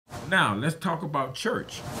Now, let's talk about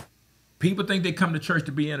church. People think they come to church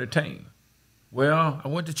to be entertained. Well, I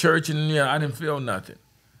went to church and I didn't feel nothing.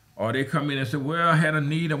 Or they come in and say, well, I had a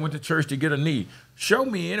need. I went to church to get a need. Show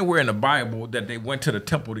me anywhere in the Bible that they went to the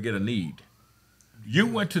temple to get a need. You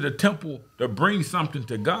went to the temple to bring something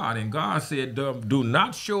to God, and God said, do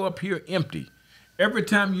not show up here empty. Every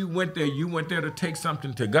time you went there to take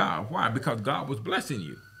something to God. Why? Because God was blessing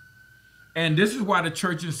you. And this is why the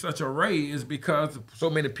church is such a array, is because so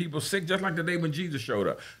many people sick, just like the day when Jesus showed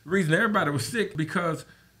up. The reason everybody was sick because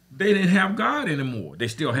they didn't have God anymore. They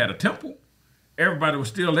still had a temple. Everybody was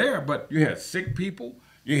still there, but you had sick people.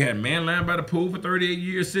 You had a man lying by the pool for 38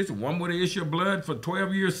 years sick, one with an issue of blood for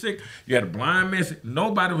 12 years sick. You had a blind man sick.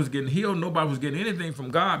 Nobody was getting healed. Nobody was getting anything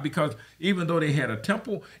from God, because even though they had a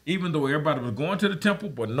temple, even though everybody was going to the temple,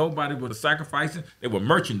 but nobody was sacrificing, they were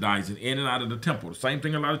merchandising in and out of the temple. The same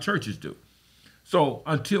thing a lot of churches do. So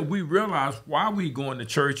until we realize why we going to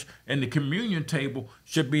church, and the communion table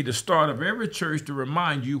should be the start of every church to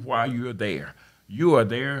remind you why you're there. You are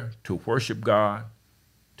there to worship God,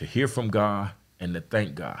 to hear from God, and to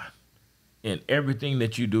thank God. In everything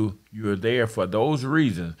that you do, you're there for those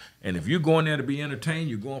reasons. And if you're going there to be entertained,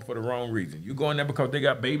 you're going for the wrong reason. You're going there because they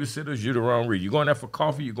got babysitters, you're the wrong reason. You're going there for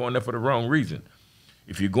coffee, you're going there for the wrong reason.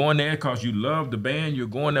 If you're going there because you love the band, you're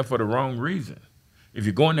going there for the wrong reason. If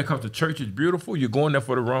you're going there because the church is beautiful, you're going there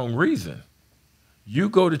for the wrong reason. You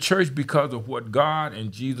go to church because of what God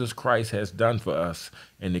and Jesus Christ has done for us.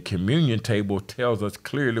 And the communion table tells us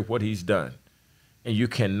clearly what he's done. And you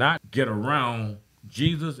cannot get around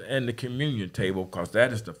Jesus and the communion table, because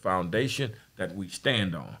that is the foundation that we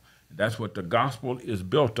stand on. That's what the gospel is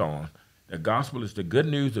built on. The gospel is the good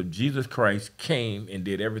news of Jesus Christ came and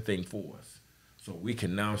did everything for us. So we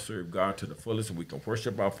can now serve God to the fullest, and we can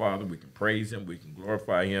worship our Father, we can praise him, we can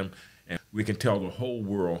glorify him, and we can tell the whole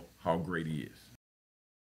world how great he is.